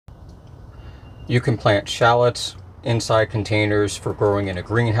You can plant shallots inside containers for growing in a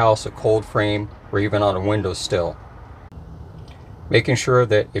greenhouse, a cold frame, or even on a windowsill. Making sure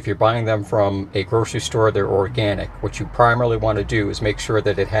that if you're buying them from a grocery store, they're organic. What you primarily want to do is make sure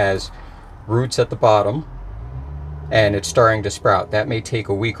that it has roots at the bottom and it's starting to sprout. That may take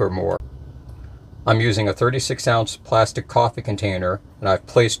a week or more. I'm using a 36-ounce plastic coffee container, and I've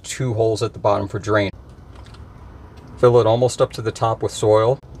placed 2 holes at the bottom for drain. Fill it almost up to the top with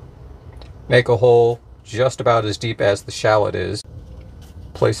soil. Make a hole just about as deep as the shallot is.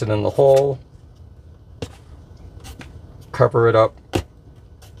 Place it in the hole. Cover it up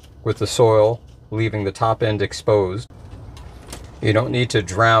with the soil, leaving the top end exposed. You don't need to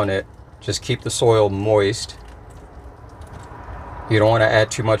drown it, just keep the soil moist. You don't want to add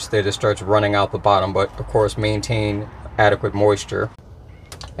too much that it starts running out the bottom, but of course maintain adequate moisture.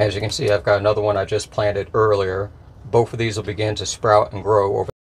 As you can see, I've got another one I just planted earlier. Both of these will begin to sprout and grow over